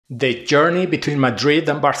The journey between Madrid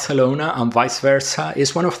and Barcelona and vice versa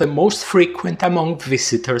is one of the most frequent among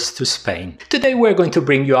visitors to Spain. Today we're going to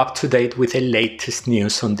bring you up to date with the latest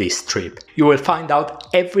news on this trip. You will find out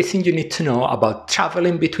everything you need to know about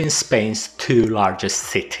traveling between Spain's two largest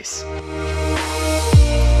cities.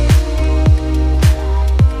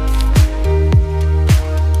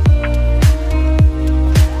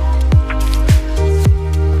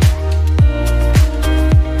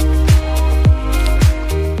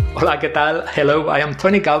 Hola, ¿qué tal? Hello, I am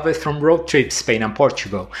Tony Galvez from Road Trip Spain and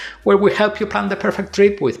Portugal, where we help you plan the perfect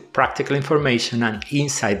trip with practical information and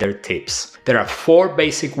insider tips. There are 4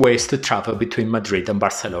 basic ways to travel between Madrid and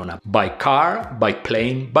Barcelona: by car, by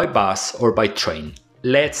plane, by bus, or by train.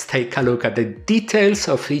 Let's take a look at the details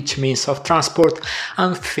of each means of transport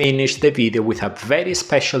and finish the video with a very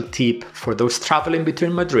special tip for those traveling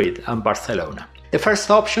between Madrid and Barcelona. The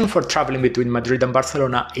first option for traveling between Madrid and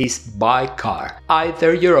Barcelona is by car,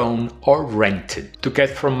 either your own or rented. To get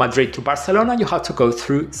from Madrid to Barcelona, you have to go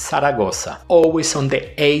through Zaragoza, always on the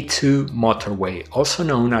A2 motorway, also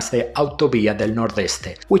known as the Autovía del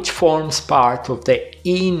Nordeste, which forms part of the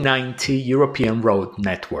E90 European road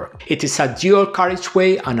network. It is a dual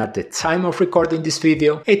carriageway, and at the time of recording this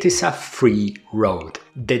video, it is a free road.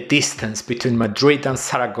 The distance between Madrid and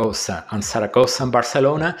Zaragoza and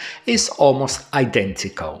Barcelona is almost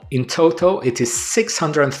identical. In total, it is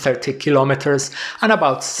 630 kilometers and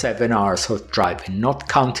about 7 hours of driving, not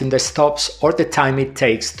counting the stops or the time it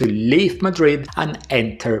takes to leave Madrid and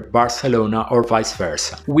enter Barcelona or vice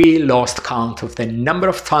versa. We lost count of the number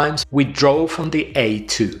of times we drove on the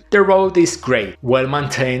A2. The road is great, well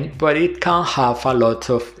maintained, but it can have a lot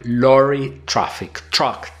of lorry traffic,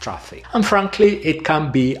 truck traffic, and frankly, it can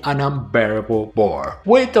be an unbearable bore.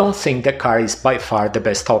 We don't think the car is by far the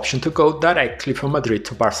best option to go directly from Madrid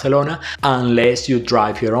to Barcelona unless you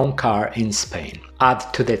drive your own car in Spain.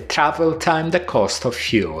 Add to the travel time the cost of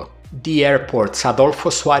fuel. The airports Adolfo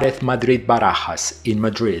Suárez Madrid Barajas in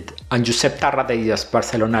Madrid and Josep Tarradellas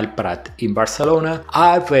Barcelona El Prat in Barcelona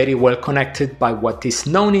are very well connected by what is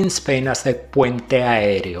known in Spain as the Puente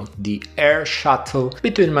Aéreo, the air shuttle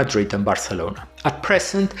between Madrid and Barcelona. At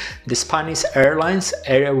present, the Spanish airlines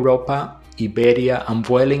Air Europa, Iberia and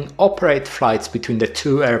Vueling operate flights between the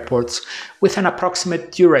two airports with an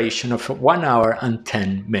approximate duration of 1 hour and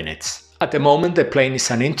 10 minutes. At the moment, the plane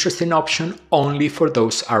is an interesting option only for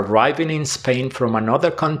those arriving in Spain from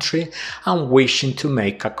another country and wishing to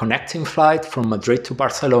make a connecting flight from Madrid to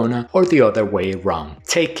Barcelona or the other way around.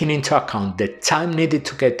 Taking into account the time needed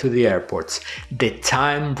to get to the airports, the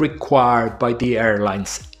time required by the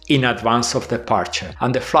airlines in advance of departure,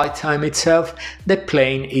 and the flight time itself, the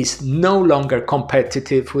plane is no longer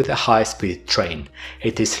competitive with a high-speed train.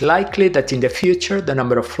 It is likely that in the future the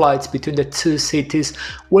number of flights between the two cities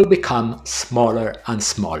will become smaller and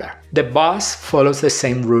smaller. The bus follows the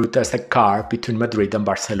same route as the car between Madrid and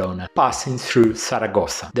Barcelona, passing through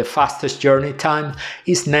Zaragoza. The fastest journey time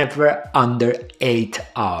is never under 8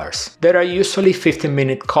 hours. There are usually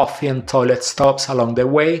 15-minute coffee and toilet stops along the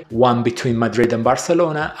way, one between Madrid and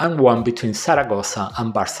Barcelona and one between Zaragoza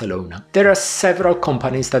and Barcelona. There are several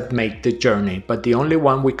companies that make the journey, but the only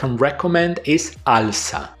one we can recommend is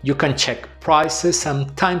Alsa. You can check prices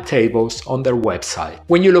and timetables on their website.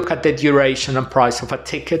 When you look at the duration and price of a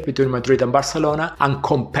ticket between Madrid and Barcelona and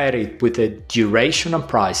compare it with the duration and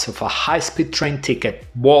price of a high-speed train ticket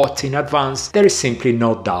bought in advance, there is simply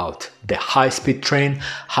no doubt. The high-speed train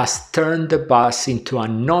has turned the bus into a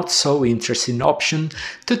not so interesting option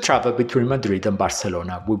to travel between Madrid and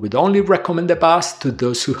Barcelona. We would only recommend the bus to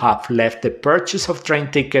those who have left the purchase of train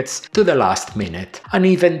tickets to the last minute, and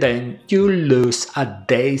even then you lose a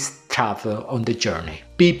day's travel on the journey.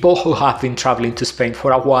 People who have been traveling to Spain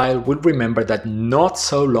for a while will remember that not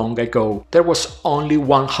so long ago there was only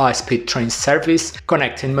one high-speed train service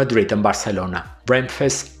connecting Madrid and Barcelona,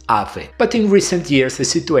 Renfe's AVE. But in recent years the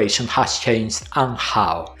situation has changed, and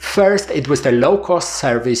how? First, it was the low-cost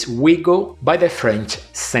service Ouigo by the French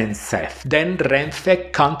SNCF. Then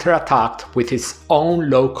Renfe counterattacked with its own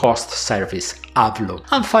low-cost service Avlo.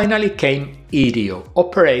 And finally came Irio,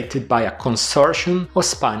 operated by a consortium of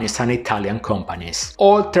Spanish and Italian companies.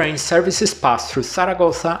 All train services pass through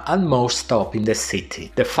Zaragoza and most stop in the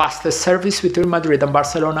city. The fastest service between Madrid and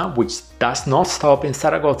Barcelona, which does not stop in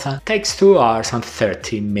Zaragoza, takes 2 hours and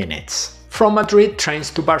 30 minutes. From Madrid, trains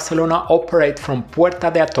to Barcelona operate from Puerta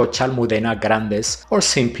de Atocha Almudena Grandes or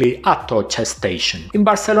simply Atocha station. In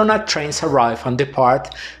Barcelona, trains arrive and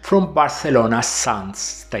depart from Barcelona Sants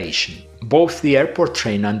station. Both the airport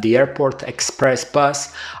train and the airport express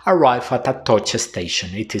bus arrive at Atocha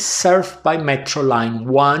station. It is served by Metro Line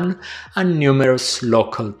 1 and numerous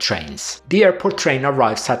local trains. The airport train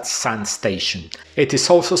arrives at Sand station. It is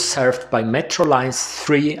also served by Metro Lines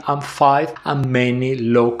 3 and 5 and many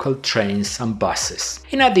local trains and buses.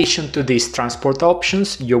 In addition to these transport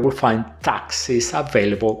options, you will find taxis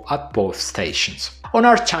available at both stations. On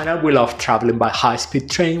our channel, we love traveling by high-speed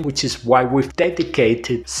train, which is why we've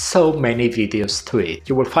dedicated so many videos to it.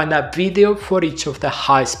 You will find a video for each of the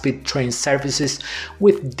high-speed train services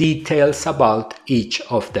with details about each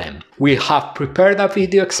of them. We have prepared a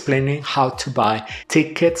video explaining how to buy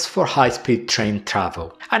tickets for high-speed train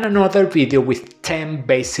travel, and another video with 10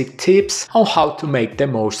 basic tips on how to make the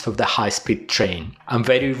most of the high-speed train. And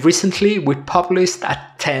very recently, we published a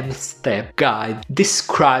 10-step guide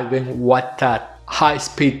describing what that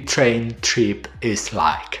high-speed train trip is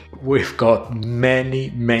like. We've got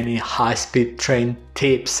many high-speed train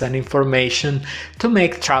tips and information to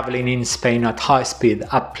make traveling in Spain at high speed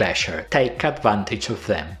a pleasure. Take advantage of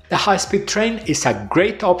them. The high-speed train is a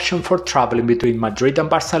great option for traveling between Madrid and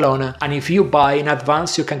Barcelona, and if you buy in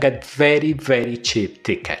advance you can get very cheap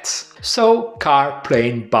tickets. So car,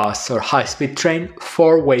 plane, bus or high-speed train,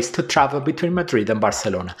 4 ways to travel between Madrid and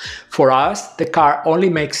Barcelona. For us, the car only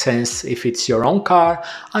makes sense if it's your own car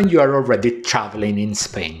and you are already traveling in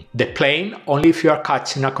Spain. The plane only if you are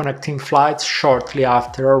catching a connecting flight shortly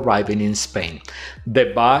after arriving in Spain.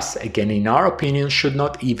 The bus, again in our opinion, should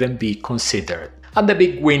not even be considered. And the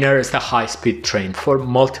big winner is the high-speed train for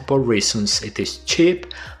multiple reasons. It is cheap,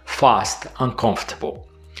 fast and comfortable.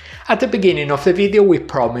 At the beginning of the video we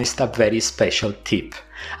promised a very special tip,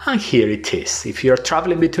 and here it is. If you're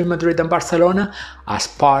traveling between Madrid and Barcelona as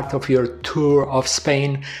part of your tour of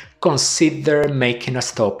Spain, consider making a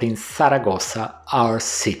stop in Zaragoza, our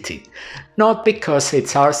city. Not because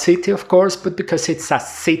it's our city, of course, but because it's a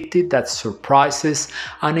city that surprises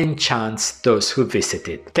and enchants those who visit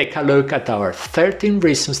it. Take a look at our 13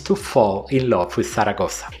 reasons to fall in love with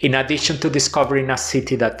Zaragoza. In addition to discovering a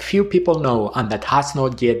city that few people know and that has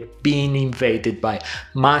not yet been invaded by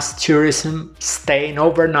mass tourism, staying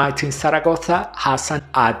overnight in Zaragoza has an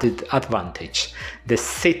added advantage. The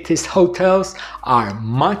city's hotels are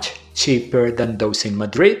much cheaper than those in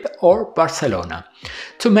Madrid or Barcelona.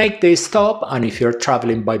 To make this stop, and if you're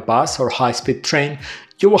traveling by bus or high-speed train,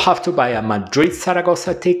 you will have to buy a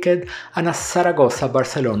Madrid-Zaragoza ticket and a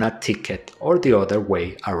Zaragoza-Barcelona ticket, or the other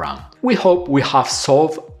way around. We hope we have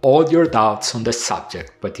solved all your doubts on the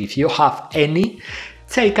subject, but if you have any,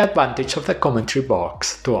 take advantage of the commentary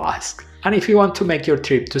box to ask. And if you want to make your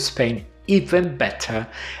trip to Spain even better,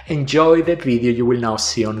 enjoy the video you will now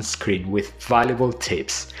see on screen with valuable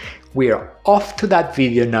tips. We are off to that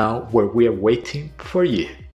video now, where we are waiting for you.